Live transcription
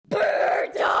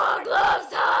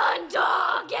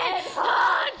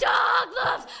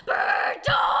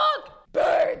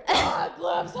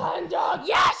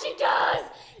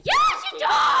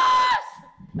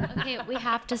We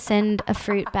have to send a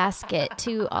fruit basket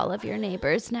to all of your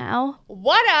neighbors now.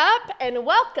 What up, and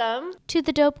welcome to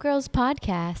the Dope Girls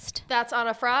podcast. That's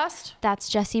Anna Frost. That's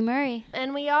Jessie Murray.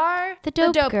 And we are the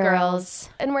Dope Girls.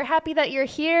 And we're happy that you're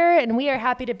here, and we are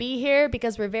happy to be here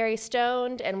because we're very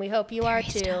stoned, and we hope you are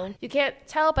too. Stoned. You can't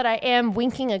tell, but I am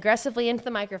winking aggressively into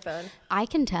the microphone. I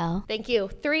can tell. Thank you.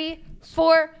 3,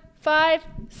 4, 5,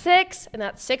 6, and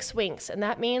that's 6 winks. And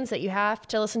that means that you have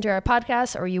to listen to our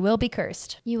podcast or you will be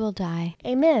cursed. You will die.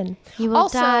 Amen. You will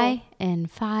die in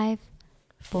 5,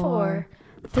 4,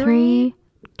 3,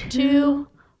 2,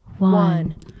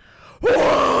 1.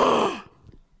 Death.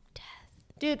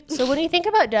 Dude, so when you think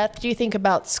about death, do you think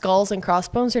about skulls and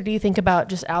crossbones, or do you think about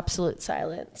just absolute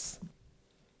silence?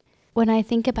 When I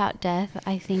think about death,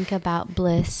 I think about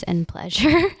bliss and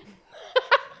pleasure.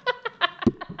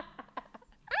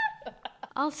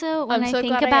 Also, when I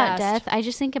think about death, I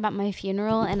just think about my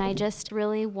funeral, and I just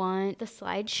really want the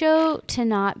slideshow to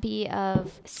not be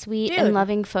of sweet and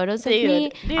loving photos of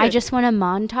me. I just want a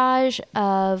montage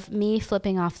of me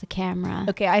flipping off the camera.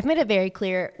 Okay, I've made it very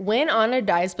clear. When Anna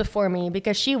dies before me,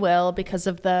 because she will, because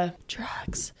of the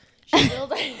drugs, she will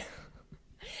die.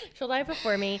 She'll die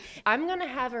before me. I'm going to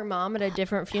have her mom at a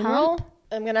different funeral.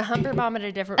 I'm going to hump her mom at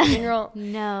a different funeral.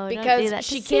 No, because don't do that.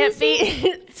 She can't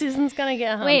be. Susan's going to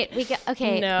get humped. Wait,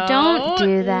 okay. No, don't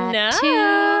do that.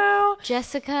 No.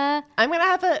 Jessica. I'm going to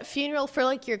have a funeral for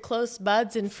like your close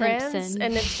buds and friends. Simpson.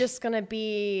 And it's just going to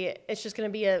be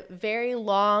a very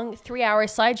long 3-hour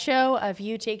slideshow of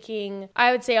you taking,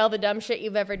 I would say, all the dumb shit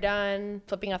you've ever done,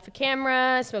 flipping off the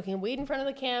camera, smoking weed in front of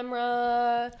the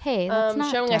camera. Hey, that's not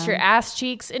showing dumb. us your ass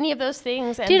cheeks, any of those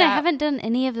things. And Dude, I haven't done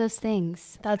any of those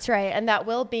things. That's right. And that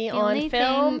will be the on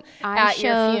film I at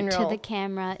your funeral. to the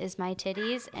camera is my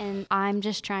titties, and I'm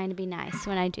just trying to be nice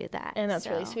when I do that. And that's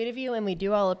really sweet of you, and we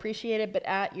do all appreciate it. But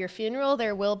at your funeral,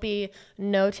 there will be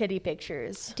no titty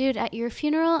pictures. Dude, at your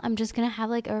funeral, I'm just going to have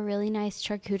like a really nice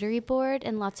charcuterie board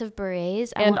and lots of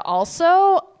berets. And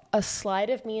also a slide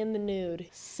of me in the nude.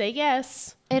 Say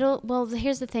yes. Well,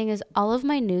 here's the thing is all of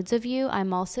my nudes of you,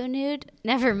 I'm also nude.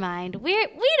 Never mind. We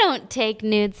don't take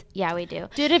nudes. Yeah, we do.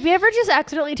 Dude, have you ever just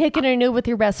accidentally taken a nude with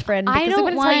your best friend? Because I'm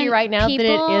going to tell you right now that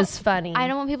it is funny. I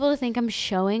don't want people to think I'm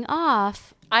showing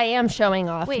off. I am showing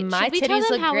off. Wait, my should we titties tell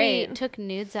them look how great. We took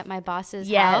nudes at my boss's house?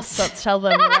 Yes, let's tell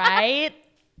them right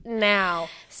now.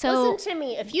 So listen to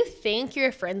me. If you think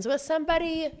you're friends with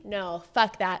somebody, no,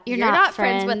 fuck that. You're not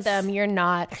friends with them. You're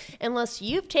not. Unless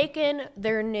you've taken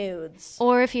their nudes.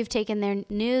 Or if you've taken their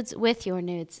nudes with your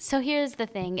nudes. So here's the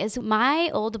thing is my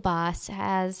old boss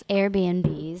has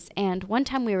Airbnbs, and one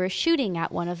time we were shooting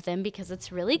at one of them because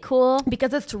it's really cool.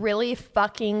 Because it's really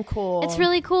fucking cool. It's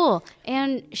really cool.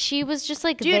 And she was just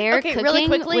like there cooking, really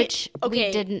quickly, which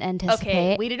we didn't anticipate.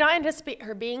 Okay, we did not anticipate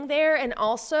her being there. And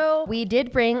also we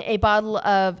did bring a bottle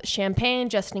of champagne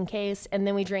just in case, and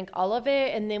then we drank all of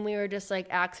it, and then we were just like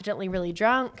accidentally really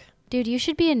drunk. Dude, you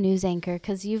should be a news anchor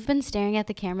because you've been staring at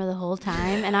the camera the whole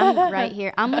time, and I'm right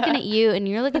here. I'm looking at you, and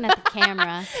you're looking at the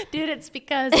camera. Dude, it's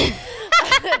because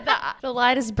the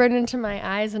light is burned into my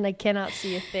eyes, and I cannot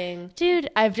see a thing. Dude,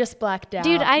 I've just blacked out.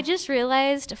 Dude, I just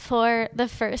realized for the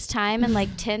first time in like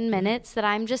 10 minutes that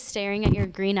I'm just staring at your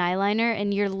green eyeliner,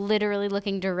 and you're literally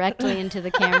looking directly into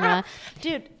the camera.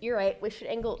 Dude, you're right.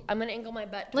 I'm going to angle my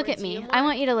butt. Look at me. I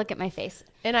want you to look at my face.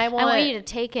 And I want you to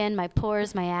take in my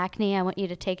pores, my acne. I want you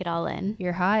to take it all in.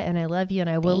 You're hot, and I love you, and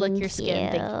I will lick your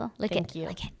skin. Thank you.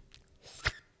 Lick it.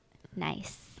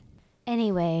 Nice.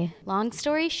 Anyway, long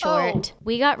story short,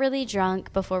 we got really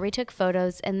drunk before we took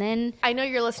photos, and then... I know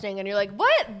you're listening, and you're like,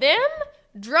 what? Them?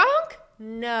 Drunk?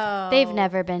 No. They've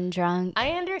never been drunk.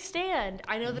 I understand.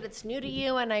 I know that it's new to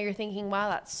you, and now you're thinking, wow,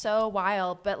 that's so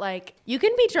wild. But, like, you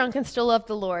can be drunk and still love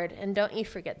the Lord, and don't you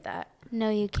forget that. No,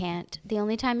 you can't. The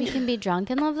only time you can be drunk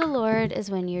and love the Lord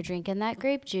is when you're drinking that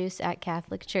grape juice at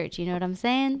Catholic Church. You know what I'm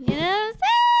saying? You know what I'm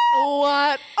saying?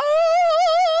 What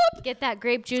up? Get that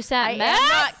grape juice at Mass. I am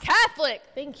not Catholic.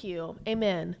 Thank you.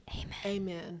 Amen.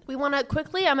 Amen. We want to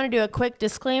quickly, I'm going to do a quick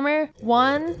disclaimer.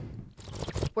 1,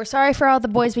 we're sorry for all the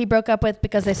boys we broke up with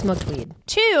because they smoked weed.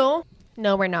 2,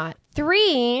 no, we're not.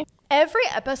 3, every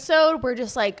episode, we're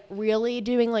just like really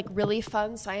doing like really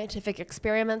fun scientific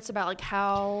experiments about like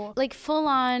how... Like full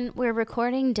on, we're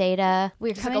recording data.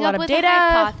 We're Just coming like a lot up of with data. a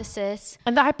hypothesis.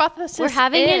 And the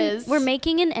hypothesis We're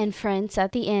making an inference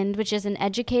at the end, which is an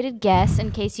educated guess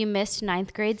in case you missed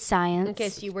 9th grade science. In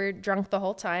case you were drunk the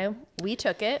whole time. We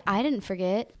took it. I didn't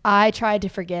forget. I tried to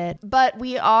forget. But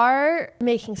we are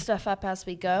making stuff up as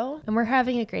we go. And we're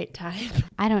having a great time.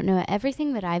 I don't know.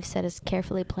 Everything that I've said is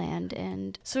carefully planned.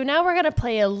 And so now we're going to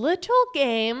play a little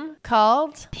game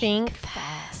called Think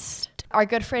Fast. our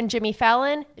good friend Jimmy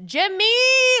Fallon. Jimmy,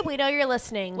 we know you're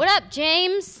listening. What up,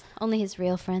 James? Only his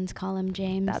real friends call him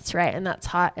James. That's right, and that's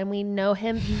hot. And we know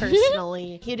him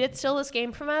personally. He did steal this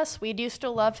game from us. We do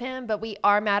still love him, but we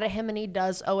are mad at him, and he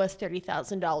does owe us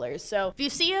 $30,000. So if you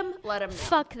see him, let him know.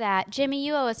 Fuck that. Jimmy,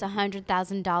 you owe us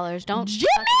 $100,000. Don't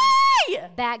Jimmy!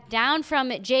 Back down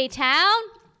from it, J-Town.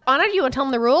 Anna, do you want to tell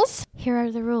him the rules? Here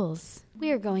are the rules.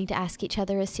 We are going to ask each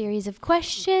other a series of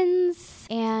questions,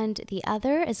 and the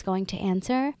other is going to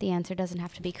answer. The answer doesn't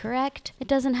have to be correct. It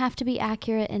doesn't have to be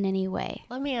accurate in any way.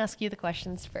 Let me ask you the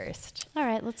questions first. All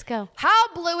right, let's go.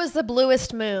 How blue is the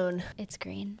bluest moon? It's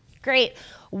green. Great.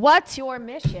 What's your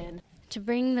mission? To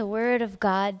bring the word of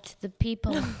God to the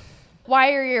people.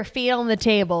 Why are your feet on the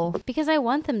table? Because I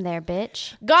want them there,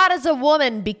 bitch. God is a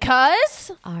woman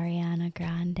because? Ariana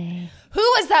Grande.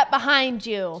 Who is that behind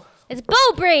you? It's Bo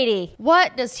Brady.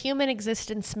 What does human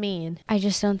existence mean? I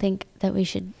just don't think that we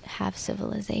should have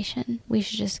civilization. We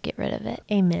should just get rid of it.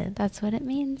 Amen. That's what it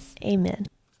means. Amen.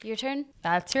 Your turn?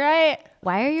 That's right.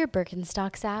 Why are your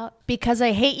Birkenstocks out? Because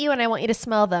I hate you and I want you to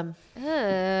smell them.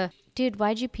 Ugh. Dude,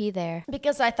 why'd you pee there?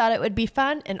 Because I thought it would be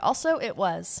fun, and also it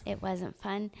was. It wasn't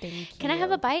fun. Thank Can you. I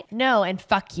have a bite? No, and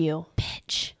fuck you.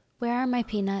 Bitch. Where are my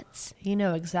peanuts? You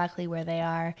know exactly where they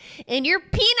are. And your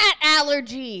peanut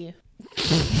allergy.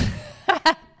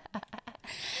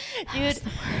 Dude,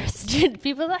 the worst. Dude,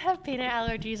 people that have peanut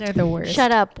allergies are the worst.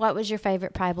 Shut up. What was your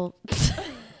favorite Bible?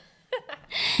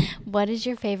 What is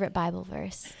your favorite Bible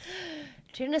verse?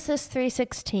 Genesis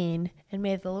 3:16, and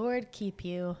may the Lord keep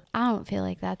you. I don't feel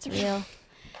like that's real.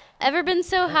 Ever been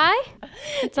so high?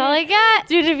 That's all I got.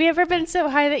 Dude, have you ever been so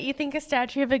high that you think a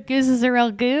statue of a goose is a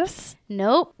real goose?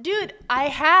 Nope. Dude, I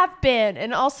have been.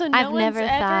 And also no I've one's never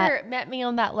ever met me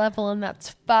on that level, and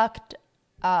that's fucked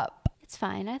up. It's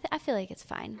fine. I feel like it's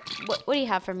fine. What do you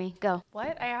have for me? Go.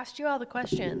 What? I asked you all the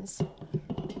questions.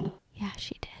 Yeah,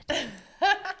 she did.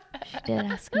 She did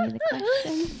ask me the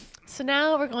questions. So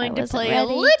now we're going to play ready. a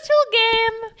little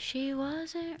game. She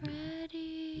wasn't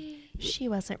ready. She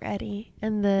wasn't ready.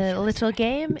 And the little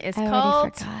game is I called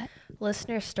already forgot.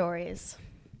 Listener Stories.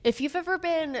 If you've ever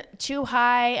been too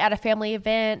high at a family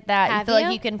event that you feel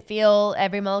like you can feel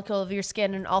every molecule of your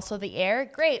skin and also the air,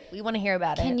 great. We want to hear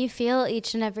about it. Can you feel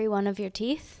each and every one of your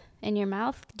teeth in your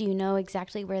mouth? Do you know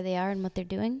exactly where they are and what they're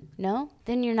doing? No?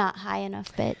 Then you're not high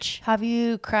enough, bitch. Have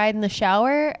you cried in the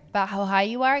shower about how high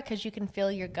you are because you can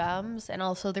feel your gums and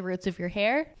also the roots of your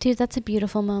hair? Dude, that's a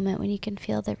beautiful moment when you can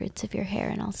feel the roots of your hair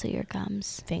and also your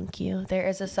gums. Thank you. There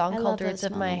is a song called Roots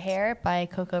of My Hair by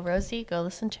Coco Rosie. Go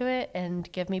listen to it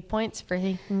and give me points for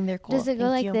thinking they're cool. Does it go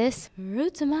like this?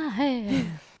 Roots of my hair.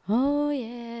 Oh,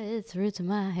 yeah, it's roots of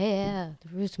my hair.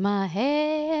 The roots of my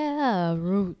hair.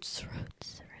 Roots.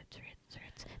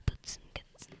 Boots and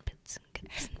cats and boots and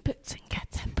cats and boots and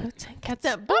cats and boots and cats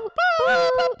and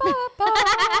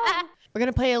We're going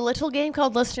to play a little game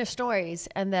called Listener Stories.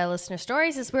 And the Listener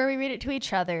Stories is where we read it to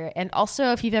each other. And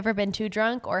also, if you've ever been too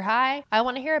drunk or high, I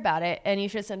want to hear about it. And you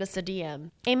should send us a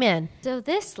DM. Amen. So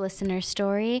this listener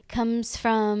story comes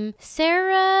from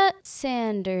Sarah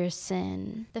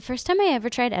Sanderson. The first time I ever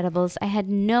tried edibles, I had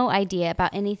no idea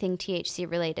about anything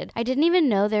THC related. I didn't even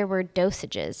know there were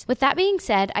dosages. With that being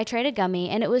said, I tried a gummy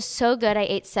and it was so good I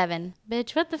ate 7.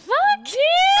 Bitch, what the fuck?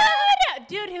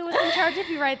 Dude, who was in charge of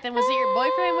you right then? Was it your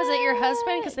boyfriend? Was it your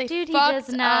husband? Because Dude, he does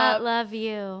not love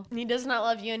you. He does not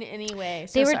love you in any way.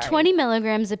 So they were sorry. 20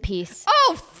 milligrams a piece.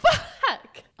 Oh, fuck.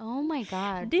 Oh my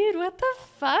God. Dude, what the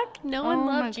fuck? No one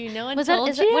loved you. No one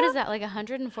told you? you? What is that, like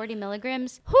 140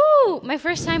 milligrams? Whoo! My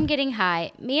first time getting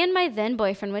high. Me and my then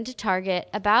boyfriend went to Target.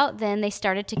 About then, they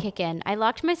started to kick in. I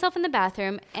locked myself in the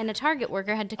bathroom, and a Target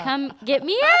worker had to come get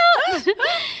me out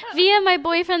via my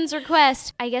boyfriend's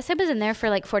request. I guess I was in there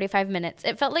for like 45 minutes.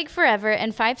 It felt like forever,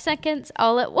 and 5 seconds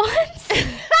all at once.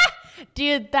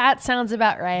 Dude, that sounds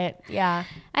about right. Yeah.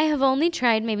 I have only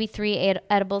tried maybe 3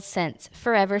 edibles since.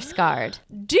 Forever scarred.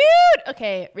 Dude!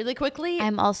 Okay, really quickly.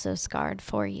 I'm also scarred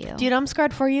for you. Dude, I'm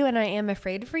scarred for you and I am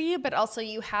afraid for you, but also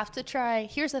you have to try.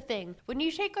 Here's the thing. When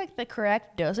you take like the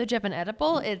correct dosage of an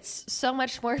edible, it's so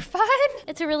much more fun.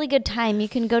 It's a really good time. You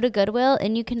can go to Goodwill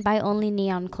and you can buy only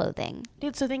neon clothing.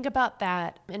 Dude, so think about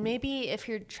that. And maybe if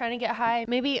you're trying to get high,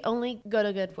 maybe only go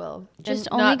to Goodwill. Just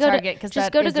only go Target,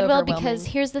 just go to Goodwill because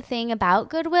here's the thing about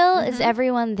Goodwill is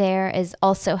everyone there is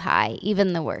also high,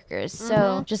 even the workers.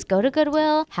 So just go to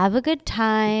Goodwill, have a good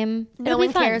time. No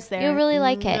one cares there. You'll really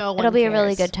like it. No one It'll be cares. a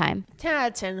really good time. 10 out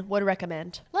of 10 would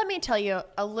recommend. Let me tell you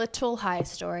a little high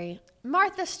story.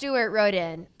 Martha Stewart wrote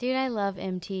in. Dude, I love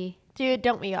MT. Dude,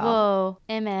 don't we all?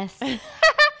 Whoa, MS.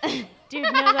 Dude,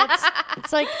 no, that's,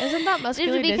 it's like, isn't that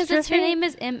muscular Because dystrophy? her name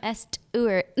is MS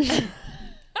Stewart.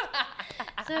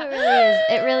 So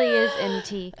So it really is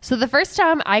MT. So the first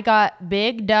time I got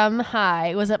big dumb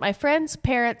high was at my friend's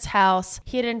parents' house.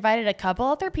 He had invited a couple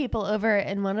other people over,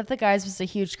 and one of the guys was a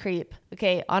huge creep.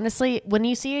 Okay, honestly, when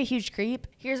you see a huge creep,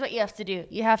 here's what you have to do.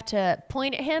 You have to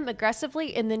point at him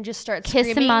aggressively and then just start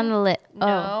screaming. Kiss him on the lip. No.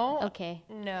 Oh, okay.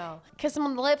 No. Kiss him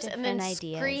on the lips and then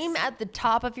Ideas. Scream at the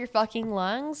top of your fucking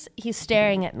lungs. He's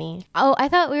staring at me. Oh, I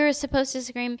thought we were supposed to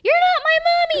scream, "You're not my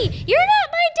mommy! You're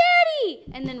not my daddy!"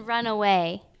 and then run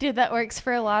away. Dude, that works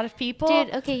for a lot of people.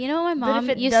 Dude, okay, you know what my mom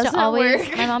used to always...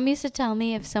 My mom used to tell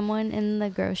me if someone in the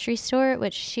grocery store,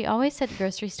 which she always said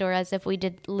grocery store as if we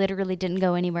literally didn't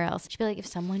go anywhere else. She'd be like, if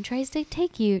someone tries to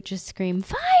take you, just scream,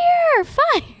 "Fire!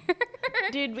 Fire!"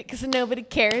 Dude, because nobody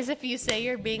cares if you say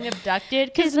you're being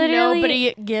abducted, because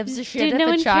nobody gives a shit if a child... no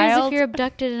one cares if you're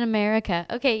abducted in America.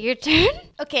 Okay, your turn.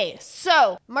 Okay,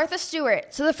 so Martha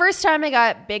Stewart. So the first time I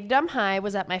got big dumb high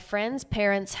was at my friend's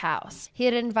parents' house. He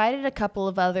had invited a couple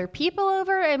of other people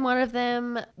over, and one of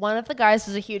the guys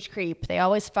was a huge creep. They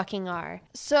always fucking are.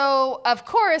 So of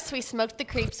course we smoked the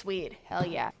creep's weed. Hell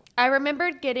yeah. I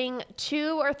remembered getting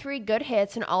 2 or 3 good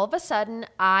hits, and all of a sudden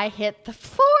I hit the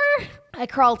floor. I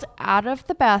crawled out of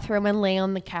the bathroom and lay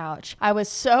on the couch. I was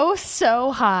so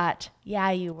hot.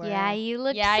 Yeah, you were. Yeah, you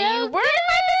looked so you were.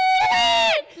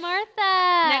 good,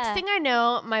 Martha. Next thing I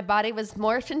know, my body was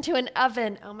morphed into an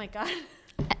oven. Oh my God.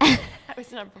 I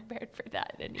was not prepared for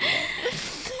that anyway.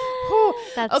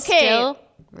 That's still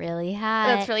really hot.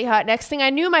 That's really hot. Next thing I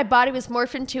knew, my body was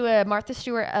morphed into a Martha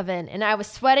Stewart oven, and I was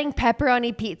sweating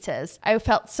pepperoni pizzas. I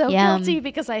felt so guilty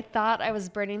because I thought I was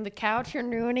burning the couch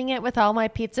and ruining it with all my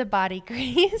pizza body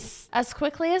grease. As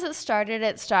quickly as it started,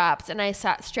 it stopped, and I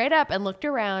sat straight up and looked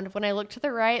around. When I looked to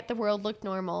the right, the world looked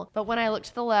normal. But when I looked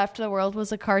to the left, the world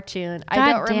was a cartoon.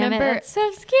 I don't remember. That's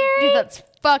so scary. Dude, that's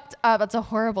fucked up. That's a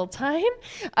horrible time.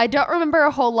 I don't remember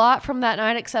a whole lot from that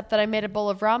night except that I made a bowl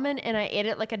of ramen and I ate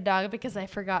it like a dog because I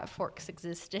forgot forks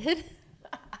existed.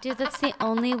 Dude, that's the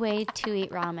only way to eat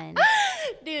ramen.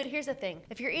 Dude, here's the thing.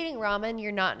 If you're eating ramen,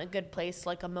 you're not in a good place,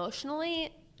 like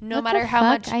emotionally, no matter how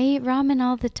much. I eat ramen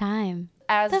all the time.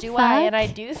 As do I, and I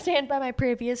do stand by my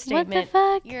previous statement. What the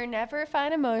fuck? You're never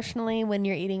fine emotionally when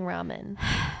you're eating ramen.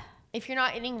 If you're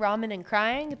not eating ramen and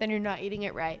crying, then you're not eating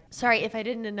it right. Sorry if I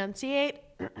didn't enunciate.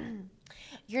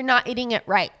 You're not eating it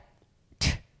right.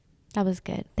 That was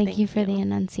good. Thank you for the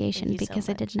enunciation because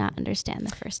I did not understand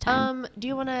the first time. Do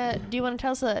you want to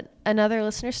tell us another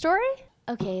listener story?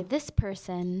 Okay, this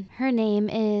person, her name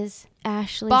is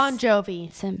Ashley Bon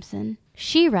Jovi Simpson.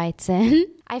 She writes in,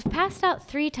 I've passed out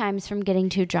 3 times from getting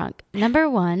too drunk. Number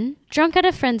 1, drunk at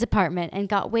a friend's apartment and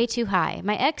got way too high.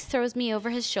 My ex throws me over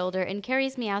his shoulder and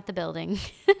carries me out the building.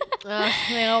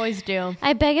 They always do.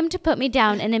 I beg him to put me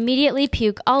down and immediately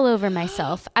puke all over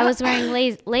myself. I was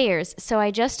wearing layers, so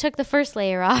I just took the first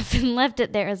layer off and left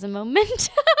it there as a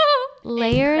memento.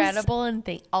 Layers, incredible, and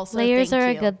layers are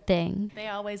a good thing. They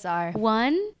always are.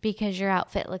 1, because your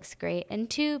outfit looks great, and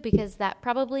 2, because that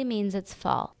probably means it's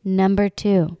fall. Number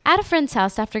 2, at a friend's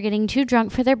house after getting too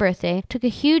drunk for their birthday, took a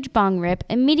huge bong rip,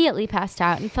 immediately passed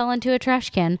out, and fell into a trash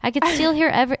can. I could still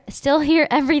hear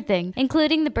everything,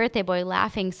 including the birthday boy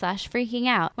laughing / freaking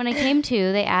out. When I came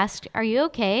to, they asked, "Are you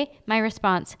okay?" My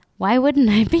response, "Why wouldn't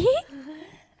I be?"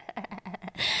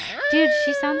 Dude,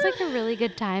 she sounds like a really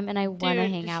good time, and I want to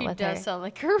hang out with her. She does sound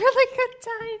like a really good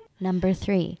time. Number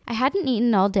 3, I hadn't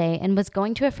eaten all day and was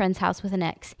going to a friend's house with an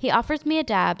ex. He offers me a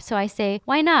dab, so I say,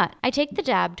 "Why not?" I take the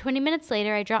dab. 20 minutes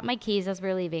later, I drop my keys as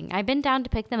we're leaving. I bend down to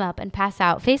pick them up and pass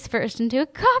out face first into a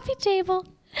coffee table.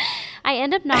 I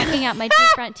end up knocking out my 2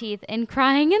 front teeth and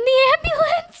crying in the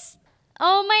ambulance.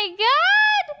 Oh my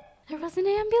God! There was an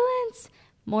ambulance.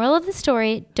 Moral of the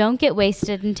story, don't get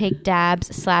wasted and take dabs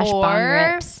 / bong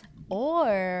rips.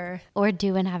 Or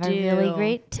do and have a really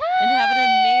great time. And have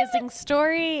an amazing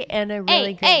story and a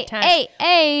really great time.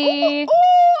 Hey.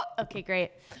 Okay,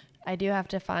 great. I do have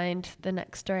to find the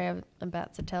next story I'm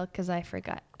about to tell because I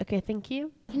forgot. Okay, thank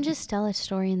you. You can just tell a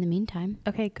story in the meantime.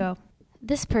 Okay, go.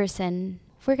 This person,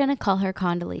 we're going to call her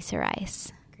Condoleezza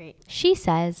Rice. Great. She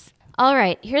says, all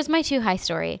right, here's my too high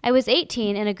story. I was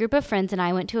 18 and a group of friends and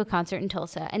I went to a concert in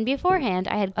Tulsa. And beforehand,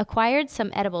 I had acquired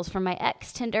some edibles from my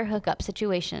ex-Tinder hookup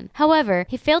situation. However,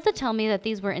 he failed to tell me that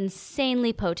these were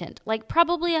insanely potent, like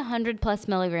probably 100+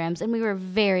 milligrams. And we were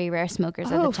very rare smokers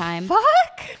at the time.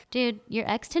 Fuck! Dude, your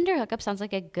ex-Tinder hookup sounds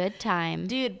like a good time.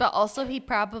 Dude, but also he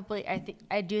probably,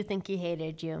 I do think he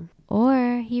hated you.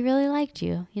 Or he really liked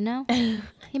you, you know?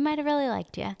 He might have really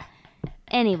liked you.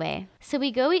 Anyway, So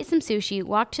we go eat some sushi,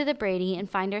 walk to the Brady, and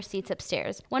find our seats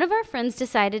upstairs. One of our friends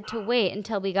decided to wait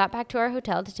until we got back to our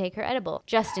hotel to take her edible,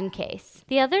 just in case.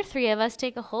 The other 3 of us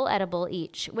take a whole edible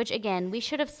each, which again, we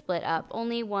should have split up.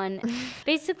 Only one.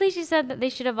 Basically, she said that they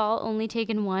should have all only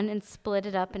taken one and split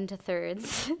it up into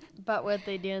thirds. But what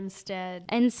they do instead?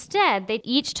 Instead, they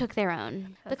each took their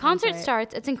own. The concert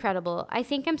starts. It's incredible. I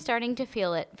think I'm starting to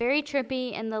feel it. Very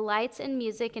trippy, and the lights and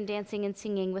music and dancing and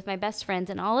singing with my best friends,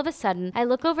 and all of a sudden, I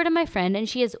look over to my friend, and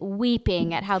she is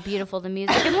weeping at how beautiful the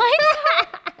music and lights are.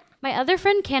 My other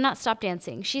friend cannot stop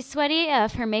dancing. She's sweaty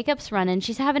AF, her makeup's running,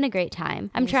 she's having a great time.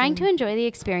 I'm trying to enjoy the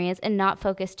experience and not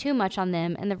focus too much on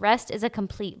them, and the rest is a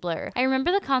complete blur. I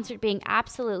remember the concert being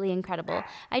absolutely incredible.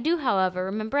 I do, however,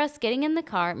 remember us getting in the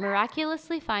car,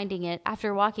 miraculously finding it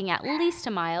after walking at least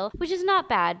a mile, which is not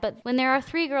bad, but when there are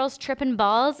 3 girls tripping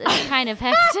balls, it's kind of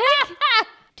hectic.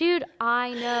 Dude,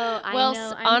 I know. I'm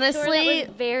honestly, sure that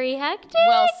was very hectic.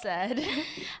 Well said.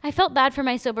 I felt bad for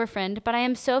my sober friend, but I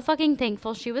am so fucking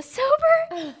thankful she was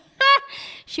sober.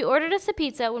 She ordered us a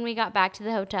pizza when we got back to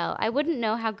the hotel. I wouldn't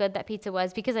know how good that pizza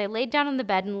was because I laid down on the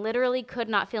bed and literally could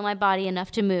not feel my body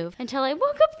enough to move until I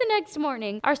woke up the next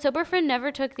morning. Our sober friend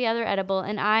never took the other edible,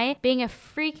 and I, being a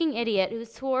freaking idiot who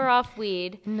swore off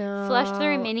weed, flushed the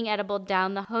remaining edible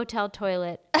down the hotel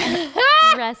toilet.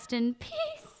 Rest in peace.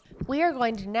 We are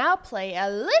going to now play a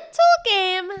little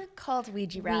game called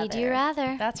Ouija Rather. Ouija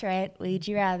Rather. That's right,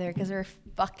 Ouija Rather, because we're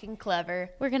fucking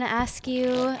clever. We're going to ask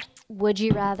you would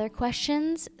you rather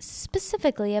questions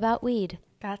specifically about weed.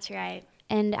 That's right.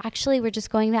 And actually, we're just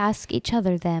going to ask each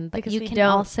other them, but because you can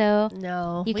also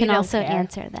care.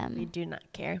 Answer them. We do not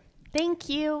care. Thank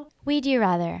you. Would you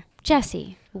rather?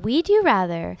 Jesse, would you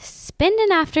rather spend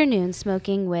an afternoon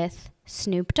smoking with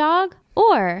Snoop Dogg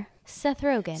or Seth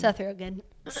Rogan? Seth Rogan.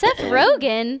 Seth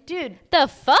Rogan? Dude. The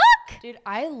fuck? Dude,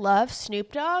 I love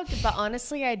Snoop Dogg, but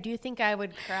honestly, I do think I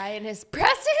would cry in his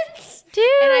presence. Dude.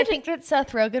 And I think that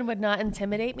Seth Rogan would not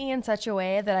intimidate me in such a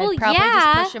way that I'd probably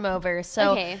just push him over.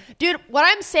 So, dude, what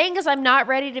I'm saying is I'm not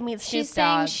ready to meet Snoop Dogg. She's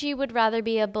saying she would rather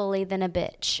be a bully than a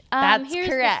bitch. That's here's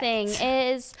correct. The thing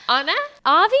is, Anna?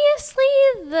 Obviously,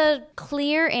 the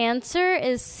clear answer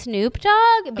is Snoop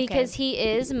Dogg because he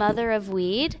is mother of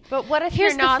weed. But what if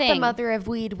you're not the mother of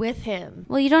weed with him?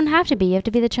 Well, you don't have to be. You have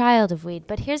to be the child of weed.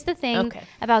 But here's the thing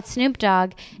about Snoop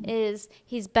Dogg is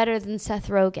he's better than Seth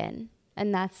Rogen.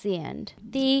 And that's the end.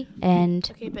 The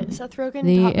end. Okay, but Seth Rogen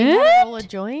taught me how to roll a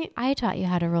joint. I taught you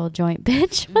how to roll a joint,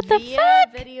 bitch. What the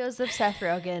fuck? Via videos of Seth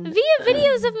Rogen. Via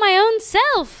videos of my own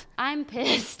self. I'm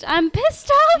pissed. I'm pissed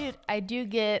off. Dude, I do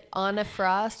get Anna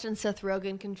Frost and Seth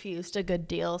Rogen confused a good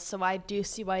deal, so I do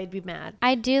see why you'd be mad.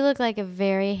 I do look like a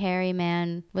very hairy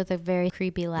man with a very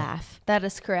creepy laugh. That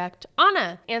is correct.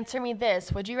 Anna, answer me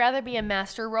this. Would you rather be a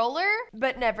master roller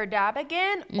but never dab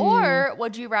again? Or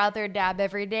would you rather dab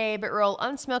every day but roll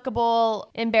unsmokable,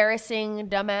 embarrassing,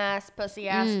 dumbass,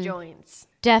 pussy-ass joints?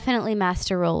 Definitely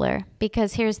master roller.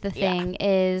 Because here's the thing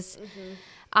is...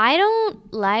 I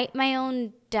don't like my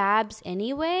own dabs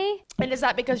anyway. And is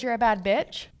that because you're a bad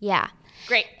bitch? Yeah.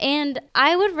 Great. And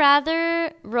I would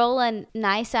rather roll a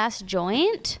nice-ass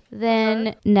joint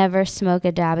than never smoke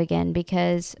a dab again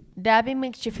because... Dabbing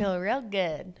makes you feel real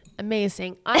good.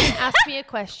 Amazing. Ask me a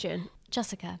question.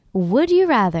 Jessica, would you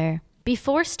rather be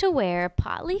forced to wear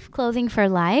pot leaf clothing for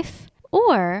life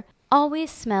or always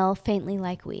smell faintly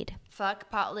like weed? Fuck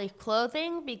pot leaf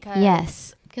clothing because...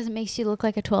 Yes. Because it makes you look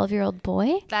like a 12-year-old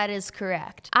boy? That is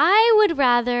correct. I would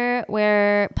rather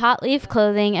wear pot leaf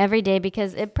clothing every day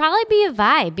because it'd probably be a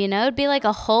vibe, you know? It'd be like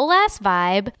a whole ass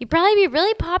vibe. You'd probably be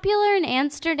really popular in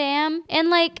Amsterdam. And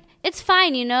like, it's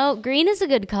fine, you know? Green is a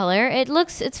good color.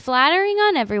 It's flattering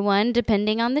on everyone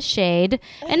depending on the shade.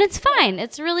 And it's fine.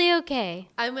 It's really okay.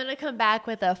 I'm going to come back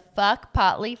with a fuck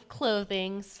pot leaf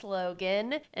clothing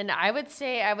slogan. And I would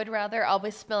say I would rather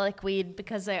always smell like weed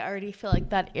because I already feel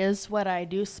like that is what I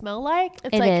do smell like.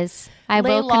 It is. I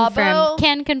will confirm.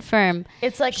 Can confirm.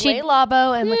 It's like Le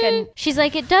Labo and like a... She's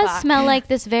like, it does smell like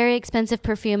this very expensive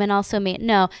perfume and also me.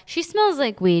 No, she smells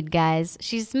like weed, guys.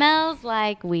 She smells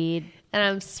like weed. And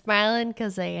I'm smiling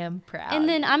because I am proud. And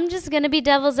then I'm just going to be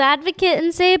devil's advocate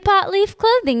and say pot leaf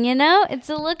clothing, you know? It's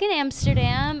a look in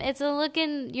Amsterdam. It's a look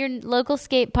in your local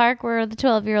skate park where the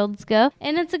 12-year-olds go.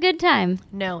 And it's a good time.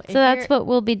 No. So that's what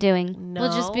we'll be doing. No.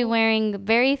 We'll just be wearing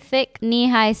very thick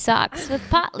knee-high socks with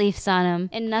pot leaves on them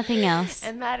and nothing else.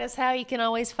 And that is how you can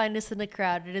always find us in the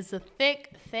crowd. It is a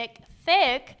thick, thick,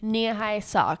 thick knee-high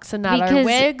socks and not because our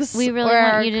wigs. We really or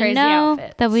want you to know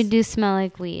outfits. that we do smell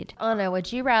like weed. Anna,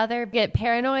 would you rather get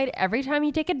paranoid every time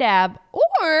you take a dab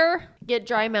or get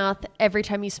dry mouth every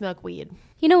time you smoke weed?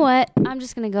 You know what? I'm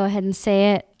just going to go ahead and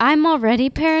say it. I'm already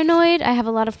paranoid. I have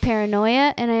a lot of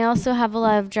paranoia, and I also have a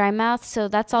lot of dry mouth, so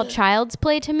that's all child's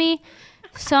play to me.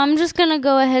 So I'm just going to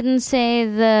go ahead and say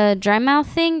the dry mouth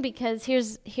thing, because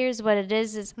here's what it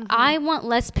is I want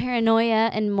less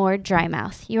paranoia and more dry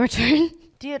mouth. Your turn.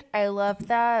 Dude, I love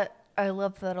that. I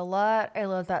love that a lot. I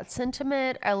love that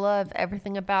sentiment. I love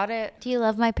everything about it. Do you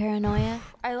love my paranoia?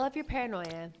 I love your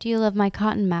paranoia. Do you love my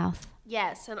cotton mouth?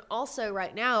 Yes, and also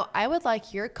right now, I would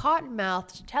like your cotton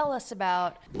mouth to tell us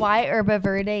about why Herba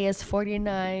Verde is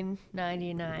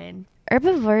 $49.99.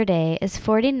 Herba Verde is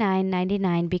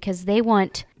 $49.99 because they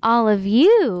want all of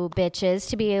you bitches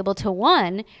to be able to,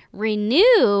 one,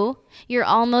 renew your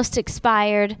almost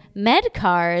expired med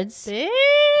cards Bitch.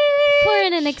 for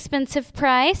an inexpensive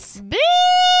price. Bitch.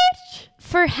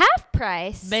 For half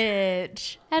price.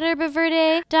 Bitch. At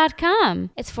herbaverde.com.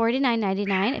 It's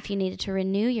 $49.99 if you needed to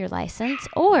renew your license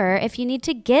or if you need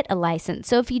to get a license.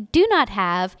 So if you do not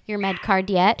have your med card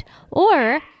yet,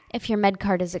 or if your med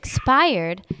card is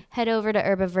expired, head over to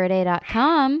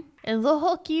herbaverde.com. And they'll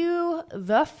hook you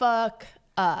the fuck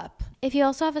up. If you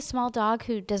also have a small dog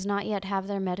who does not yet have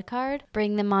their med card,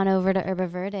 bring them on over to Herba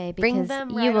Verde because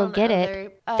you will get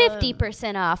it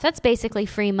 50% off. That's basically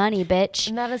free money, bitch.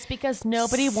 And that is because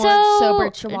nobody wants sober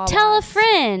chihuahuas. Tell a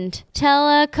friend,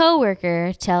 tell a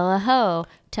coworker, tell a hoe,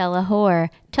 tell a whore.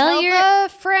 Tell the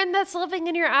friend that's living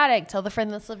in your attic. Tell the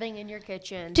friend that's living in your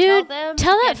kitchen. Dude,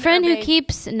 tell that friend who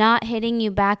keeps not hitting you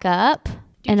back up.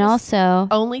 And also,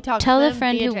 only tell the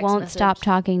friend who won't stop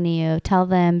talking to you. Tell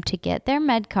them to get their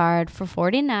med card for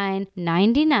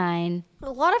 $49.99.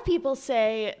 A lot of people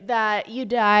say that you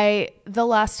die the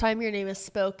last time your name is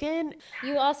spoken.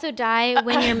 You also die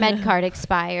when your med card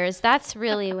expires. That's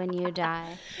really when you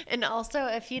die. And also,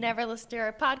 if you never listen to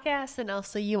our podcast, then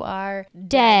also you are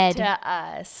dead to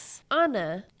us.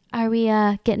 Anna. Are we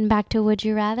getting back to Would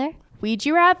You Rather? Would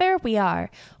you rather? We are.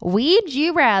 Would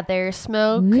you rather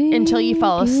smoke until you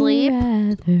fall asleep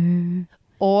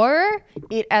or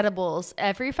eat edibles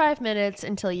every 5 minutes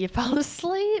until you fall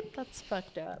asleep? That's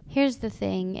fucked up. Here's the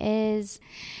thing is,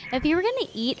 if you were going to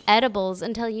eat edibles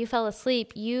until you fell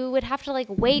asleep, you would have to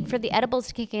wait for the edibles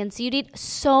to kick in. So you'd eat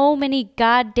so many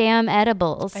goddamn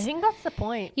edibles. I think that's the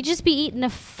point. You'd just be eating a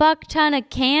fuck ton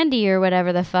of candy or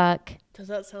whatever the fuck. Does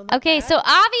that sound like okay, that? So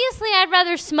obviously I'd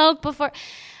rather smoke before...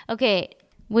 Okay,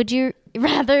 would you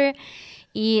rather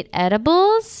eat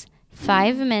edibles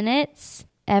 5 minutes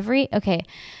every... Okay,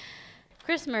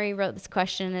 Chris Murray wrote this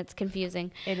question and it's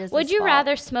confusing. It is. Would you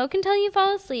rather smoke until you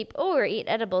fall asleep or eat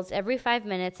edibles every 5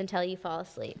 minutes until you fall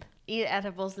asleep? Eat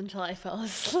edibles until I fell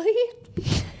asleep.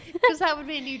 Because that would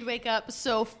mean you'd wake up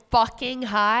so fucking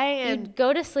high. And you'd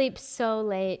go to sleep so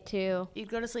late, too. You'd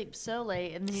go to sleep so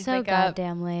late and then you'd so wake up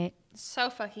goddamn late. So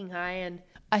fucking high. And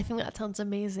I think that sounds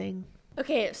amazing.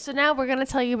 Okay, so now we're going to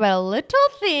tell you about a little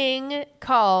thing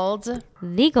called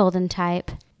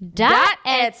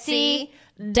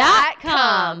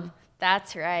thegoldentype.etsy.com.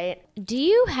 That's right. Do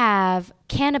you have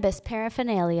cannabis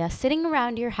paraphernalia sitting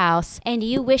around your house and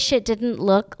you wish it didn't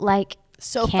look like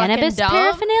cannabis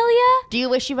paraphernalia? Do you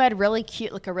wish you had a really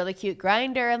cute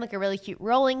grinder and a really cute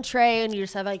rolling tray and you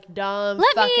just have dumb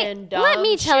Let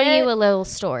me tell you a little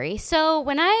story. So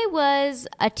when I was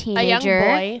a teenager... A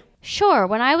young boy. Sure,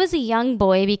 when I was a young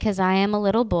boy, because I am a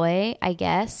little boy, I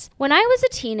guess. When I was a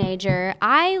teenager,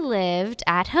 I lived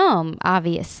at home,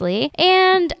 obviously,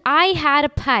 and I had a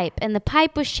pipe, and the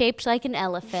pipe was shaped like an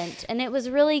elephant, and it was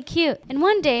really cute. And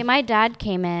one day, my dad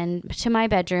came in to my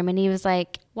bedroom, and he was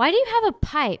like, "Why do you have a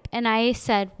pipe?" And I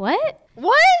said, "What?"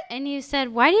 And you said,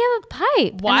 "Why do you have a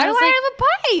pipe?" Why do I have a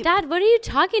pipe? Dad, what are you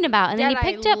talking about? And then he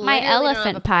picked up my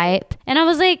elephant pipe, and I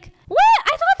was like, "What?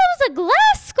 I thought that was a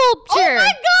glass sculpture." Oh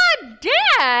my God,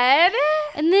 Dad!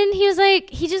 And then he was like,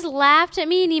 he just laughed at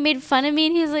me and he made fun of me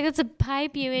and he was like, "That's a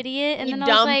pipe, you idiot." And then I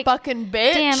was like, fucking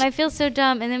bitch. Damn, I feel so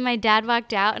dumb. And then my dad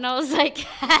walked out and I was like,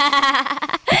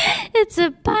 "It's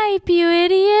a pipe, you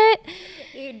idiot."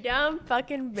 You dumb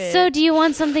fucking bitch. So do you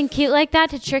want something cute like that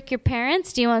to trick your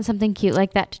parents? Do you want something cute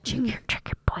like that to trick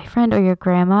your boyfriend or your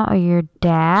grandma or your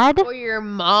dad? Or your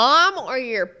mom or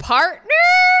your partner?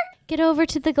 Get over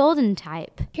to The Golden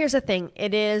Type. Here's the thing.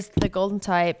 It is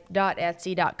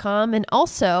thegoldentype.etsy.com. And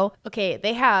also, okay,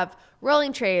 they have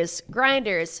rolling trays,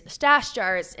 grinders, stash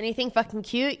jars, anything fucking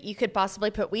cute you could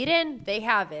possibly put weed in, they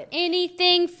have it.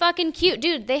 Anything fucking cute.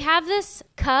 Dude, they have this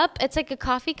cup. It's like a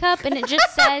coffee cup, and it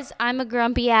just says, I'm a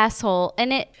grumpy asshole.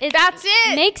 And that's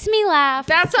it. Makes me laugh.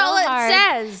 That's all it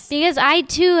says. Because I,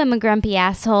 too, am a grumpy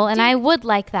asshole, and I would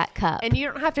like that cup. And you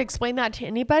don't have to explain that to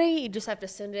anybody. You just have to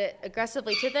send it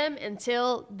aggressively to them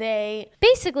until they...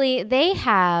 Basically, they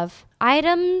have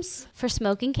items for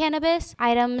smoking cannabis,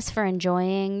 items for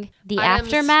enjoying the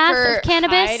aftermath of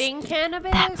cannabis. Hiding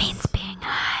cannabis. That means being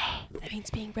high. That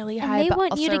means being really high. And they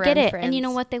want you to get it. Friends. And you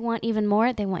know what they want even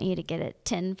more? They want you to get it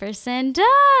 10%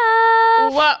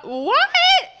 off. What?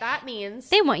 That means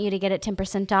they want you to get it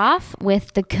 10% off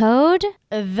with the code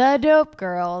The Dope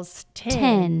Girls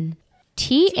 10.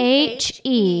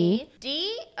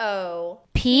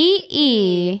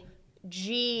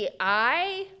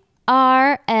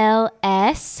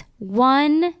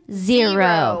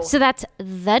 So that's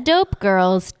The Dope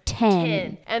Girls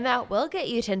 10. And that will get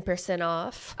you 10%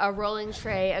 off a rolling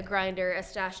tray, a grinder, a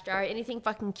stash jar, anything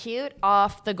fucking cute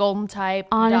off the golden type.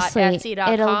 Honestly,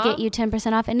 it'll get you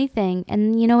 10% off anything.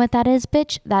 And you know what that is,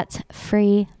 bitch? That's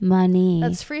free money.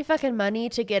 That's free fucking money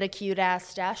to get a cute ass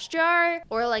stash jar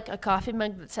or like a coffee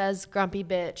mug that says grumpy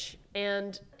bitch.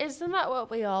 And isn't that what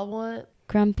we all want?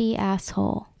 Grumpy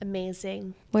asshole.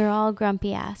 Amazing. We're all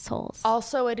grumpy assholes.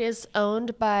 Also, it is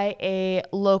owned by a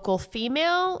local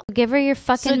female. Give her your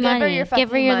fucking money. Give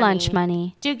her your lunch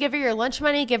money. Dude, give her your lunch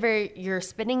money. Give her your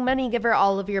spending money. Give her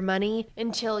all of your money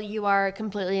until you are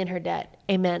completely in her debt.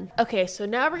 Amen. Okay, so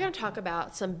now we're going to talk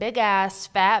about some big ass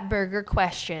fat burger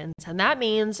questions. And that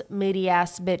means moody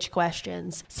ass bitch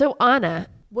questions. So Anna,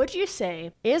 would you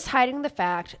say, is hiding the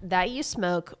fact that you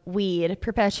smoke weed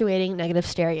perpetuating negative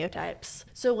stereotypes?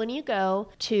 So when you go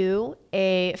to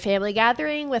a family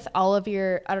gathering with all of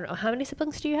your, I don't know, how many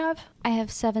siblings do you have? I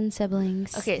have 7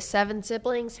 siblings. Okay, 7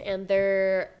 siblings and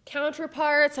their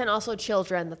counterparts and also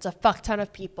children. That's a fuck ton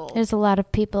of people. There's a lot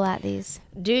of people at these.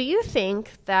 Do you think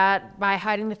that by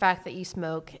hiding the fact that you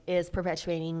smoke is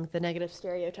perpetuating the negative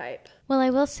stereotype? Well,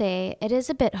 I will say it is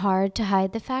a bit hard to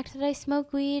hide the fact that I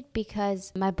smoke weed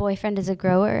because my boyfriend is a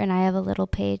grower and I have a little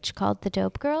page called The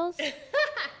Dope Girls.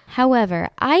 However,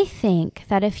 I think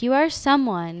that if you are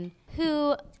someone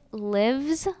who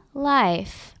lives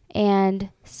life and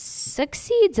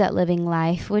succeeds at living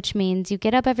life, which means you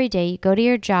get up every day, you go to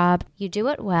your job, you do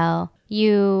it well,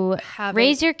 you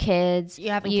raise your kids, you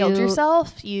haven't killed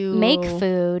yourself, you make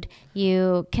food,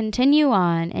 you continue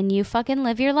on, and you fucking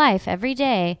live your life every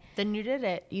day. Then you did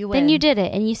it. You win. Then you did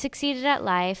it, and you succeeded at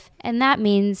life, and that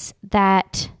means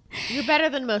that you're better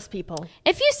than most people.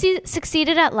 If you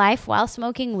succeeded at life while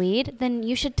smoking weed, then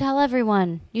you should tell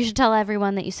everyone. You should tell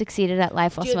everyone that you succeeded at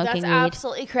life while smoking weed. That's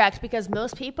absolutely correct, because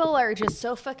most people are just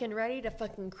so fucking ready to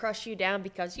fucking crush you down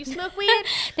because you smoke weed.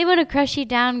 They want to crush you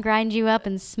down, grind you up,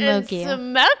 and smoke you.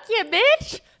 Smoke you,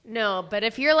 bitch. No, but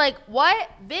if you're like, what?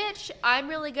 Bitch, I'm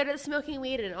really good at smoking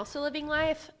weed and also living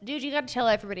life. Dude, you got to tell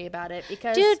everybody about it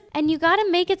because... Dude, and you got to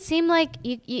make it seem like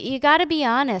you got to be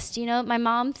honest. You know, my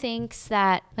mom thinks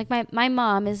that... Like, my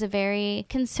mom is a very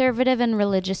conservative and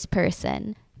religious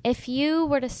person. If you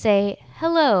were to say,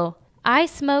 hello, I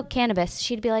smoke cannabis,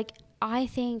 she'd be like, I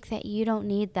think that you don't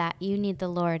need that. You need the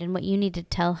Lord. And what you need to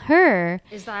tell her...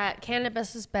 is that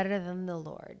cannabis is better than the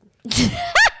Lord.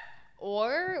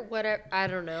 Or whatever, I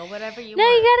don't know, whatever you want. No,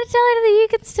 you gotta tell her that you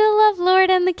can still love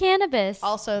Lord and the cannabis.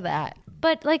 Also that.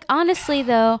 But, like, honestly,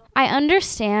 though, I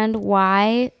understand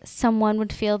why someone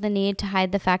would feel the need to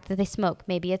hide the fact that they smoke.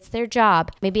 Maybe it's their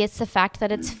job. Maybe it's the fact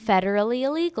that it's federally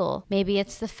illegal. Maybe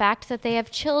it's the fact that they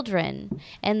have children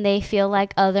and they feel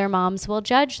like other moms will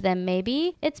judge them.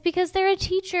 Maybe it's because they're a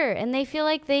teacher and they feel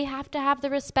like they have to have the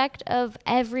respect of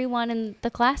everyone in the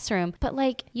classroom. But,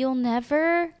 like, you'll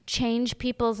never change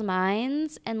people's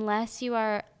minds unless you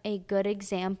are a good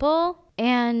example.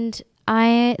 And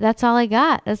that's all I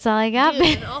got. That's all I got.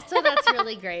 Dude, and also that's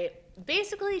really great.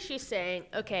 Basically, she's saying,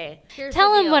 okay, here's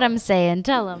Tell the him deal. what I'm saying.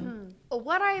 Tell him.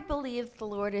 What I believe the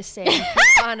Lord is saying,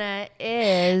 Anna,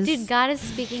 is... Dude, God is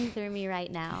speaking through me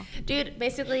right now. Dude,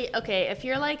 basically, okay, if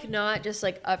you're, like, not just,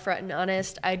 like, upfront and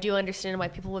honest, I do understand why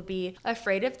people would be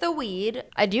afraid of the weed.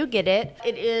 I do get it.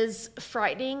 It is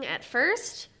frightening at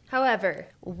first. However,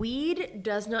 weed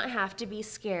does not have to be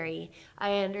scary.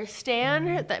 I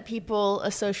understand that people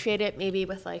associate it maybe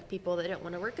with, like, people that don't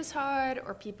want to work as hard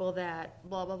or people that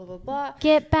blah, blah, blah, blah, blah.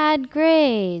 Get bad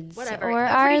grades. Whatever. Or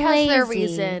Everybody are lazy. has their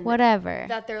reason. Whatever.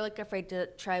 That they're, like, afraid to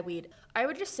try weed. I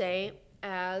would just say,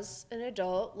 as an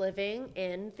adult living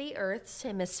in the Earth's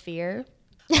hemisphere,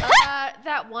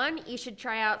 that one, you should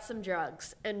try out some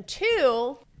drugs. And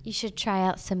 2... you should try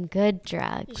out some good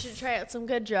drugs. You should try out some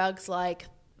good drugs like...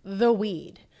 the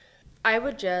weed. I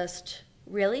would just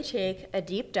really take a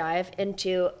deep dive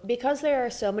into, because there are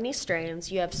so many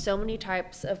strains, you have so many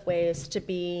types of ways to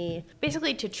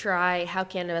basically to try how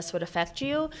cannabis would affect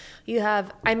you. You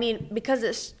have, because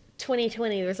it's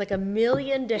 2020, there's like a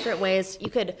million different ways. You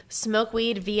could smoke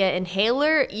weed via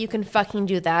inhaler, you can fucking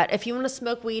do that. If you want to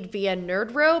smoke weed via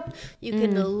nerd rope, you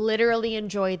can literally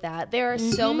enjoy that. There are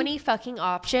so many fucking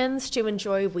options to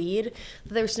enjoy weed.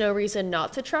 There's no reason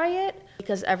not to try it,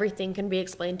 because everything can be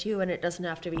explained to you and it doesn't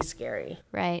have to be scary.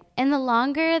 Right. And the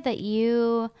longer that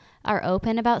you are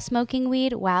open about smoking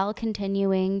weed while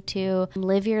continuing to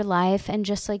live your life and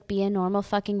just like be a normal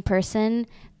fucking person,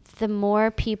 the more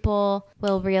people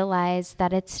will realize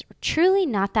that it's truly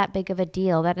not that big of a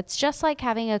deal, that it's just like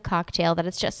having a cocktail, that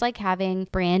it's just like having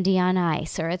brandy on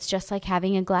ice, or it's just like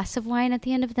having a glass of wine at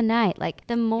the end of the night. Like,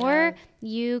 the more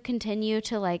you continue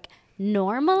to like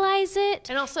normalize it,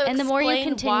 and also and the more you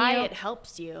continue, why it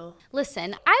helps you.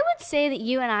 Listen, I would say that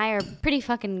you and I are pretty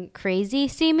fucking crazy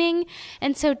seeming,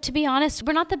 and so to be honest,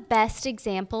 we're not the best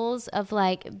examples of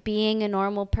like being a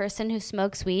normal person who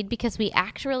smokes weed, because we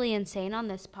act really insane on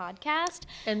this podcast,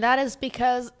 and that is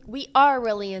because we are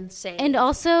really insane. And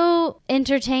also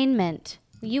entertainment.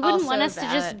 You wouldn't Also want us to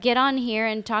just get on here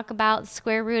and talk about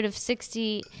square root of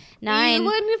 69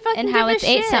 and how it's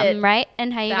 8 something, right?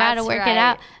 And how you got to work it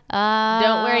out.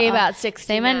 Don't worry about 69.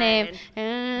 Say my name.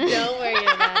 Don't worry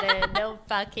about it. Don't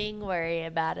fucking worry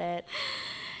about it.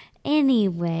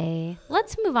 Anyway,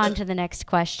 let's move on to the next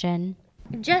question.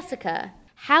 Jessica,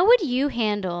 how would you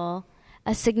handle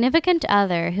a significant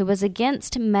other who was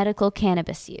against medical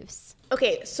cannabis use?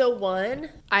 Okay, so one,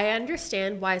 I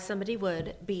understand why somebody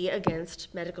would be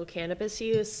against medical cannabis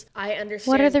use. I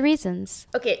understand. What are the reasons?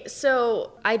 Okay,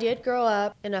 so I did grow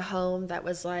up in a home that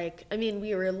was like,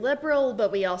 we were liberal, but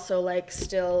we also like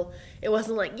still, it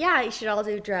wasn't like, yeah, you should all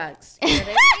do drugs. You know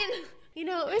what I mean? It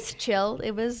was chill.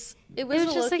 It was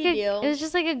just like deal. It was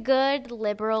just like a good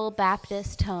liberal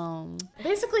Baptist home.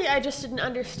 Basically, I just didn't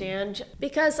understand,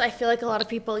 because I feel like a lot of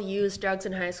people use drugs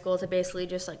in high school to basically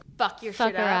just like fuck your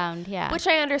shit around, up. yeah. Which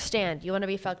I understand. You want to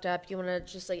be fucked up. You want to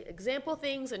just like example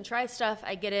things and try stuff.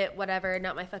 I get it. Whatever.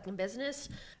 Not my fucking business.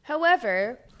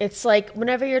 However, it's like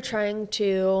whenever you're trying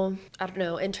to,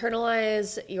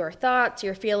 internalize your thoughts,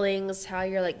 your feelings, how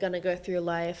you're like gonna go through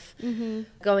life,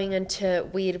 going into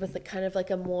weed with kind of like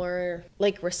a more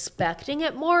like respecting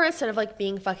it more instead of like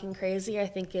being fucking crazy, I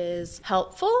think is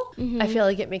helpful. I feel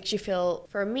like it makes you feel,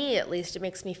 for me at least, it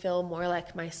makes me feel more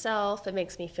like myself. It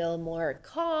makes me feel more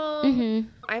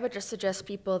calm. I would just suggest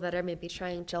people that are maybe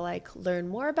trying to like learn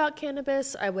more about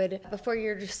cannabis, before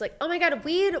you're just like, oh my god,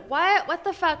 weed, what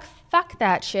the fuck,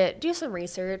 that shit, do some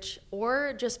research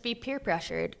or just be peer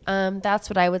pressured. That's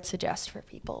what I would suggest for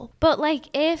people. But like,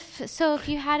 if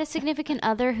you had a significant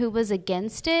other who was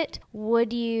against it,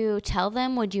 would you tell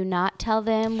them? Would you not tell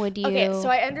them? Would you? Okay, so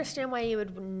I understand why you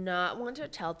would not want to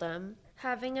tell them.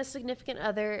 Having a significant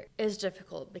other is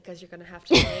difficult because you're gonna have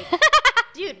to like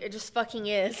dude, it just fucking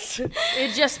is.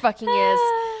 It just fucking is.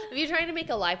 If you're trying to make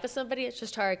a life with somebody, it's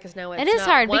just hard because now it's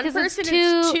hard one because person,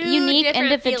 it's two unique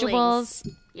different individuals.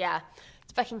 Feelings. Yeah,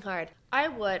 it's fucking hard.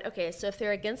 So if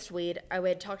they're against weed, I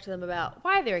would talk to them about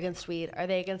why they're against weed. Are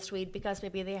they against weed because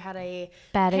maybe they had a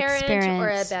bad parent experience or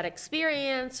a bad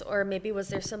experience, or maybe was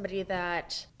there somebody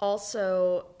that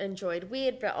also enjoyed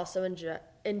weed but also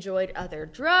enjoyed other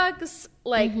drugs?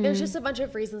 Like, there's just a bunch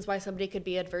of reasons why somebody could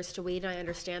be adverse to weed, and I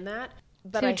understand that.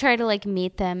 But so I try to like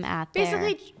meet them at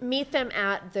meet them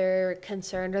at their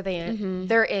concern or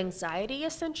their anxiety,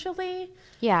 essentially.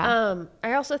 Yeah.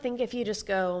 I also think if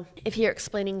you're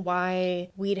explaining why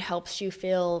weed helps you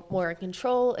feel more in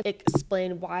control,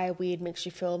 explain why weed makes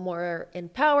you feel more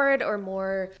empowered or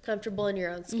more comfortable in your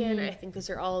own skin. I think those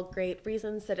are all great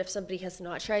reasons that if somebody has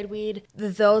not tried weed,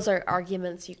 those are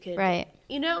arguments you could, right.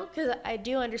 Because I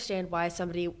do understand why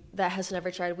somebody that has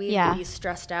never tried weed would be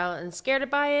stressed out and scared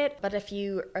by it. But if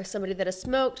you are somebody that has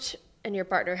smoked and your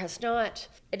partner has not,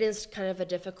 it is kind of a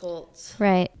difficult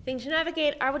thing to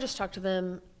navigate. I would just talk to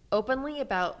them openly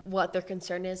about what their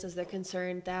concern is. Is their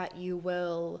concern that you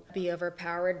will be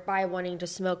overpowered by wanting to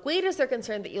smoke weed? Is their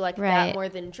concern that you like that more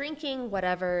than drinking?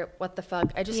 Whatever, what the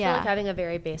fuck? I just feel like having a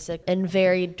very basic and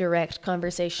very direct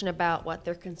conversation about what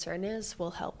their concern is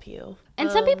will help you. And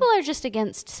some people are just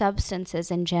against substances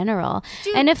in general.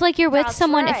 Dude, and if like you're with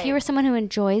someone, if you are someone who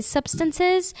enjoys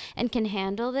substances and can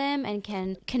handle them and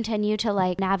can continue to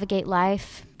like navigate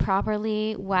life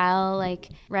properly while like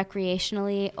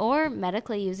recreationally or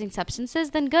medically using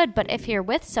substances, then good. But if you're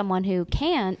with someone who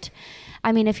can't,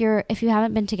 I mean, if you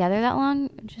haven't been together that long,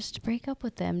 just break up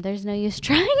with them. There's no use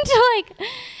trying to like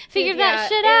figure that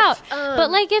shit out.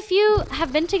 But like if you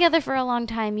have been together for a long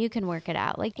time, you can work it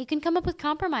out. Like you can come up with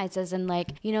compromises and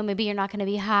like, you know, maybe you're not going to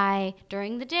be high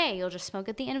during the day. You'll just smoke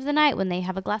at the end of the night when they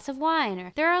have a glass of wine.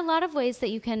 Or there are a lot of ways that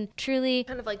you can truly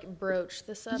kind of like broach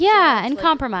the subject. Yeah, and like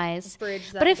compromise.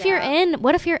 Bridge that but if gap.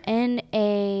 what if you're in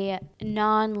a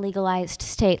non-legalized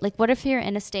state? Like what if you're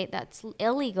in a state that's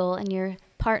illegal and your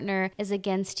partner is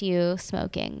against you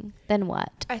smoking? Then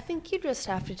what? I think you just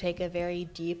have to take a very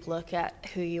deep look at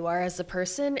who you are as a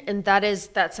person, and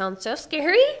that sounds so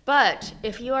scary, but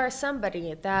if you are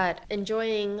somebody that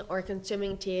enjoying or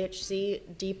consuming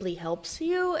THC deeply helps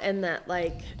you, and that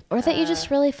like or that you just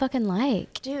really fucking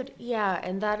like, dude, yeah,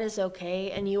 and that is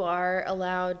okay, and you are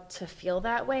allowed to feel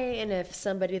that way, and if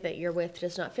somebody that you're with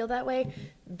does not feel that way,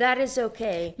 that is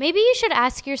okay. Maybe you should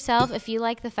ask yourself if you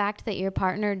like the fact that your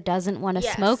partner doesn't want to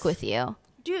smoke with you.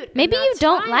 Dude, maybe you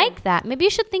don't fine. like that. Maybe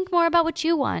you should think more about what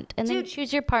you want and then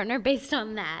choose your partner based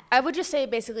on that. I would just say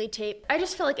basically I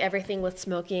just feel like everything with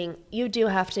smoking, you do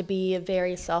have to be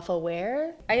very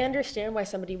self-aware. I understand why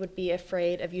somebody would be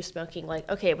afraid of you smoking. Like,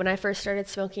 okay, when I first started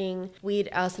smoking weed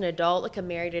as an adult, like a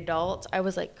married adult, I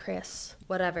was like, Chris,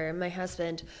 whatever, my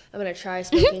husband, I'm going to try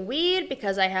smoking weed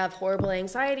because I have horrible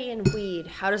anxiety and weed.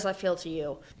 How does that feel to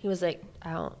you? He was like,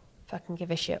 I don't fucking give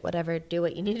a shit. Whatever, do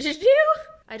what you need to do.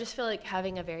 I just feel like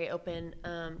having a very open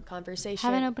conversation.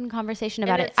 Have an open conversation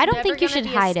about it. I don't think you should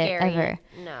hide it ever.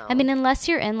 No. I mean, unless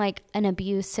you're in like an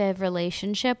abusive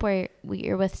relationship where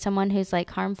you're with someone who's like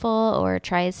harmful or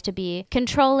tries to be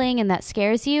controlling and that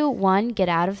scares you, one, get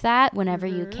out of that whenever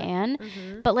you can.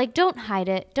 But like, don't hide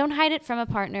it. Don't hide it from a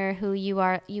partner who you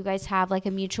guys have like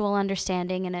a mutual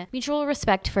understanding and a mutual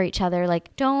respect for each other.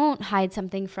 Like, don't hide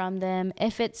something from them.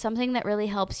 If it's something that really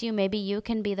helps you, maybe you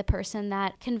can be the person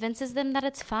that convinces them that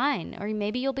it's fine, or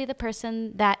maybe you'll be the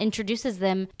person that introduces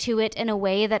them to it in a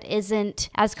way that isn't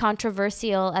as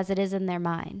controversial as it is in their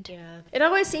mind. Yeah, it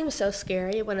always seems so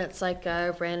scary when it's like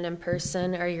a random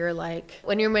person, or you're like,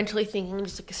 when you're mentally thinking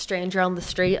just like a stranger on the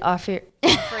street offering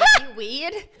you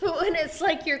weed, but when it's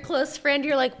like your close friend,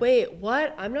 you're like, wait,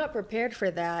 what? I'm not prepared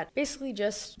for that. Basically,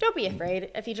 just don't be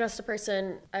afraid. If you trust a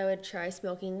person, I would try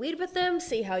smoking weed with them,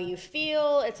 see how you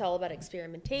feel. It's all about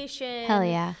experimentation. Hell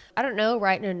yeah. I don't know,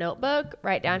 write in a notebook,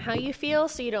 write down how you feel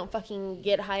so you don't fucking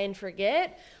get high and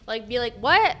forget. Like, be like,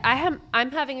 what?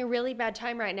 I'm having a really bad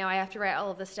time right now. I have to write all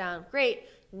of this down. Great.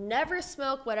 Never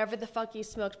smoke whatever the fuck you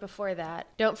smoked before that.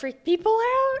 Don't freak people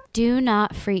out. Do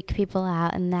not freak people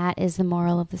out, and that is the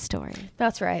moral of the story.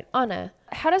 That's right. Anna,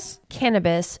 how does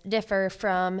cannabis differ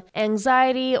from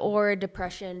anxiety or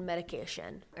depression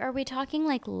medication? Are we talking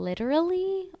like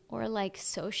literally or like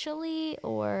socially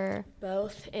or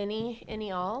both?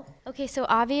 Any all? Okay, so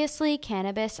obviously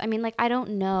cannabis, I mean, like, I don't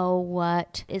know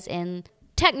what is in...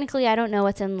 Technically, I don't know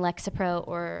what's in Lexapro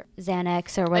or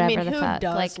Xanax or whatever the fuck.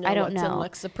 Like, I don't know.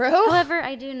 What's in Lexapro? However,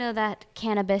 I do know that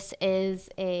cannabis is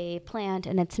a plant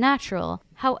and it's natural.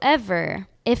 However,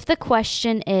 if the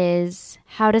question is,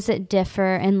 how does it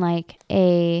differ in like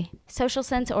a social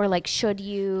sense, or like, should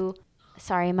you...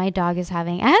 Sorry, my dog is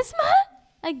having asthma.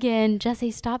 Again, Jesse,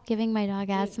 stop giving my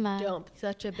dog asthma. Don't be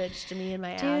such a bitch to me and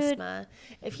my asthma.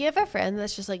 If you have a friend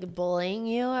that's just like bullying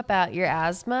you about your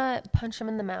asthma, punch him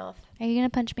in the mouth. Are you going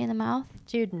to punch me in the mouth?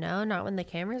 Dude, no, not when the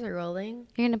cameras are rolling.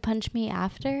 You're going to punch me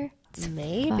after? It's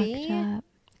maybe. Fucked up.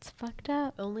 It's fucked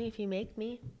up. Only if you make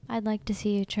me. I'd like to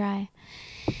see you try.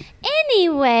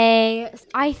 Anyway,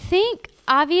 I think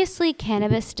obviously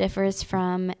cannabis differs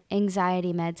from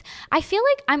anxiety meds. I feel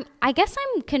like I guess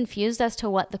I'm confused as to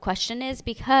what the question is,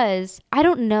 because I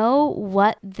don't know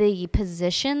what the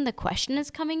position the question is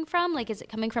coming from. Like, is it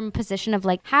coming from a position of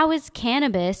like, how is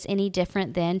cannabis any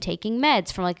different than taking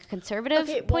meds from like a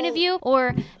conservative point of view?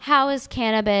 Or how is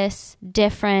cannabis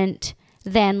different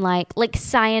than like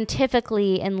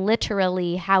scientifically and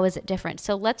literally, how is it different?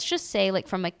 So let's just say like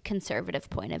from a conservative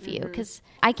point of view, because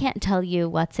I can't tell you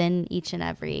what's in each and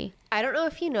every... I don't know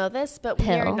if you know this, but we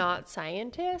are not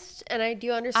scientists, and I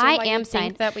do understand why you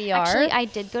think that we are. Actually, I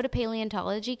did go to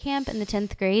paleontology camp in the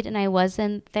 10th grade, and I was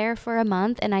in there for a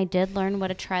month, and I did learn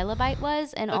what a trilobite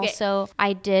was, and also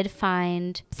I did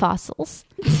find fossils.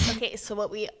 Okay, so what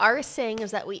we are saying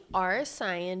is that we are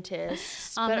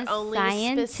scientists, but only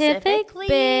scientific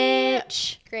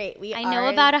bitch. Great. I know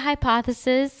about a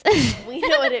hypothesis. We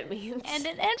know what it means. And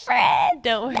an inference.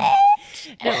 Don't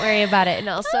worry about it. And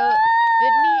also,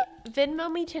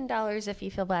 Venmo me $10 if you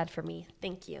feel bad for me.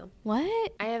 Thank you.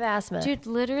 What? I have asthma. Dude,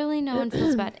 literally no one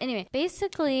feels bad. Anyway,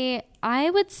 basically, I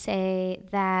would say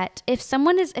that if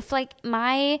like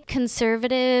my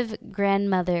conservative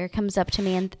grandmother comes up to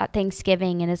me at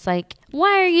Thanksgiving and is like,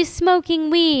 why are you smoking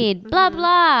weed? Blah,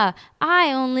 blah.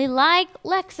 I only like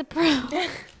Lexapro.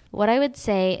 What I would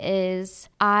say is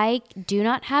I do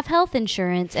not have health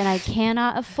insurance and I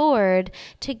cannot afford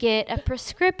to get a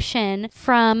prescription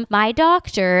from my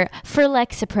doctor for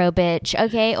Lexapro, bitch,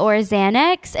 okay, or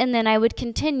Xanax, and then I would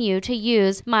continue to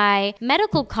use my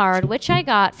medical card, which I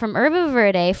got from Herba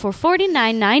Verde for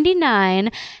 $49.99,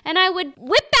 and I would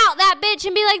whip out that bitch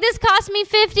and be like, this cost me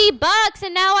 $50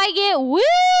 and now I get weed.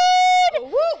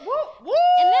 And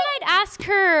then I'd ask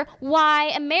her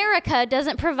why America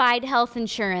doesn't provide health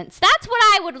insurance. That's what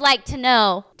I would like to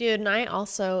know. Dude, and I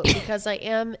also, because I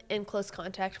am in close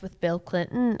contact with Bill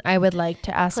Clinton, I would like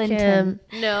to ask him.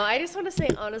 No, I just want to say,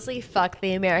 honestly, fuck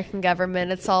the American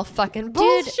government. It's all fucking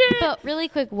bullshit. Dude, but really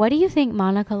quick, what do you think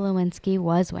Monica Lewinsky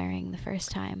was wearing the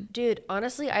first time? Dude,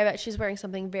 honestly, I bet she's wearing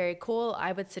something very cool.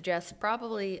 I would suggest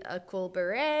probably a cool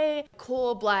beret,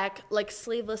 cool black, like,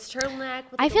 sleeveless turtleneck.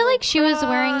 I feel like she was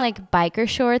wearing, like, biker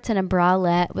shorts and a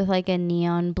bralette with, like, a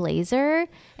neon blazer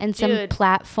and some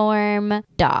platform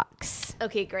docs.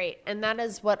 Okay, great. And that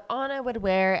is what Anna would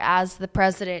wear as the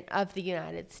president of the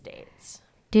United States.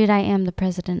 Dude, I am the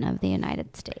president of the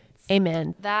United States.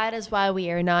 Amen. That is why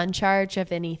we are not in charge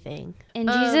of anything. In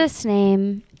Jesus'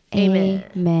 name, amen.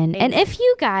 Amen. And if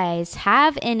you guys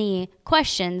have any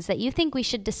questions that you think we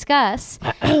should discuss,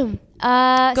 send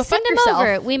them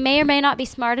over. We may or may not be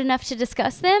smart enough to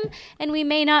discuss them, and we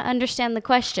may not understand the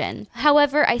question.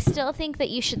 However, I still think that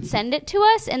you should send it to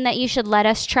us and that you should let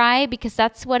us try, because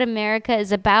that's what America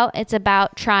is about. It's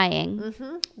about trying.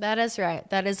 Mm-hmm. That is right.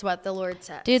 That is what the Lord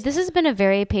says. Dude, this has been a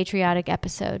very patriotic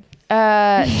episode.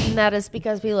 And that is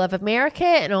because we love America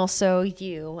and also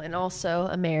you and also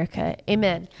America.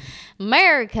 Amen.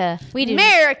 America. We do.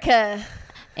 America.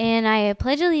 And I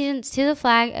pledge allegiance to the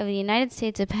flag of the United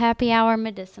States of Happy Hour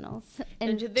Medicinals.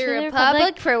 And to the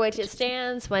republic for which it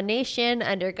stands, one nation,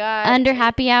 under God. Under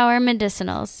Happy Hour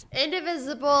Medicinals.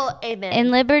 Indivisible. Amen.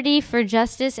 In liberty for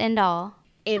justice and all.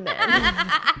 Amen.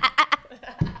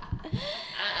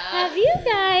 Have you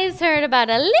guys heard about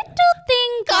a little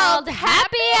thing called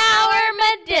Happy Hour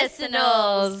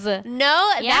Medicinals?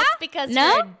 No, that's because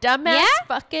you're a dumbass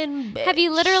fucking bitch. Have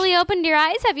you literally opened your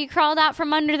eyes? Have you crawled out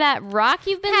from under that rock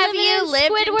you've been living in, Have you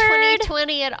lived Squidward? in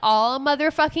 2020 at all,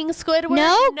 motherfucking Squidward?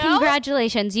 No?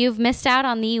 Congratulations. You've missed out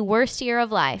on the worst year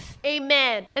of life.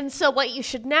 Amen. And so what you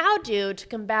should now do to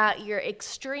combat your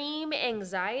extreme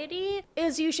anxiety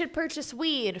is you should purchase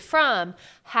weed from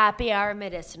Happy Hour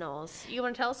Medicinals. You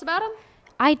want to tell us about them?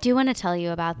 I do want to tell you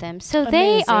about them. So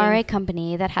they are a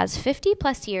company that has 50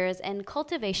 plus years in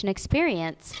cultivation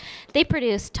experience. They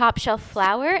produce top shelf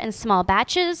flower in small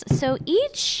batches. So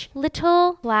each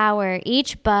little flower,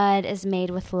 each bud is made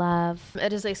with love.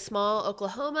 It is a small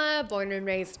Oklahoma born and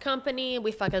raised company.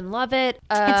 We fucking love it.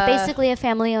 It's basically a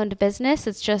family owned business.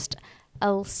 It's just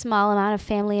a small amount of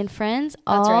family and friends,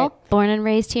 all born and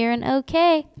raised here in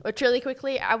OK. Which really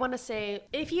quickly, I want to say,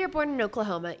 if you're born in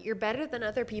Oklahoma, you're better than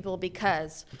other people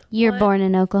because... You're born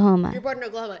in Oklahoma. You're born in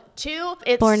Oklahoma. 2,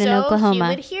 it's born in Oklahoma.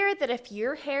 Humid here that if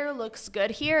your hair looks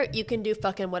good here, you can do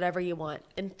fucking whatever you want.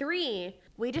 And 3,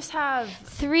 we just have...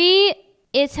 3...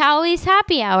 It's always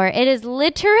happy hour. It is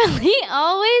literally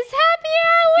always happy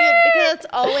hour. Dude, because it's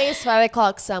always 5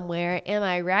 o'clock somewhere. Am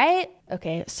I right?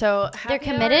 Okay, so they're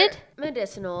committed?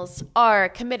 Medicinals are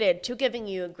committed to giving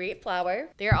you a great flower.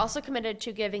 They are also committed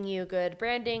to giving you good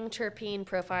branding, terpene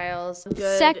profiles.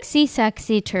 Good sexy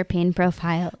terpene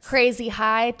profiles. Crazy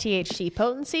high THC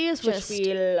potencies, which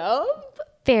we love.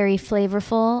 Very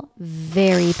flavorful,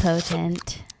 very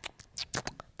potent.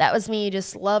 That was me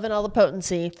just loving all the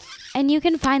potency. And you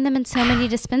can find them in so many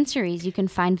dispensaries. You can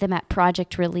find them at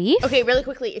Project Relief. Okay, really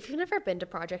quickly, if you've never been to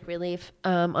Project Relief,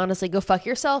 honestly, go fuck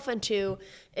yourself. And 2,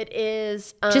 it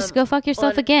is... just go fuck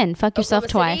yourself again. Fuck yourself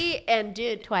Oklahoma twice. City, and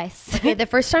dude... Twice. Okay, the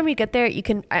first time you get there, you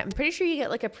can... I'm pretty sure you get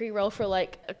like a pre-roll for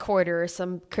like a quarter or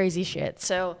some crazy shit.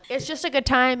 So it's just a good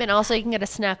time. And also you can get a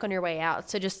snack on your way out.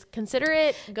 So just consider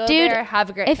it. Go there. Have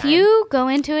a great time. If you go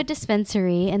into a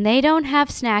dispensary and they don't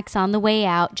have snacks on the way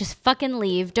out, just fucking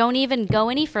leave. Don't even go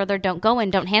any further. Don't go in.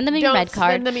 Don't hand them your red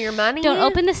card. Don't spend them your money. Don't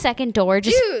open the second door.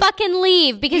 Just fucking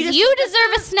leave because you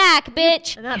deserve a snack,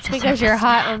 bitch. And that's because you're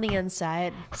hot on the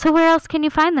inside. So where else can you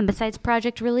find them besides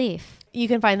Project Relief? You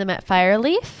can find them at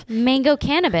Fireleaf, Mango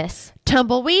Cannabis,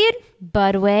 Tumbleweed,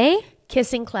 Budway,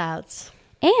 Kissing Clouds,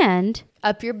 and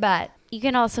Up Your Butt. You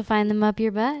can also find them up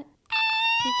your butt.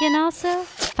 You can also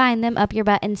find them up your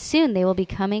butt, and soon they will be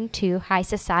coming to High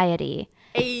Society.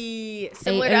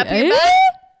 Similar to Up Your Butt,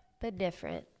 but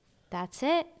different. That's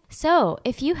it. So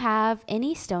if you have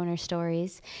any stoner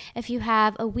stories, if you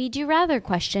have a We'd You Rather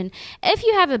question, if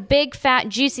you have a big, fat,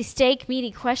 juicy, steak,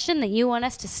 meaty question that you want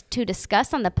us to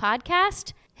discuss on the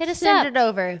podcast, hit us up. Send it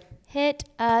over. Hit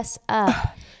us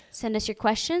up. Send us your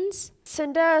questions.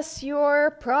 Send us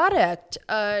your product.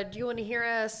 Do you want to hear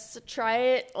us try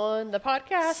it on the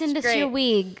podcast? Send us your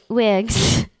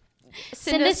wigs.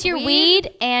 Send us your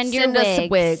weed and your wigs. Send us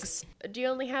wigs. Do you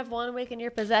only have one wig in your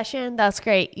possession? That's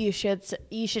great. You should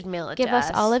mail it to us. Give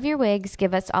us all of your wigs,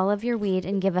 give us all of your weed,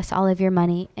 and give us all of your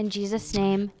money. In Jesus'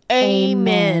 name,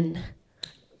 amen.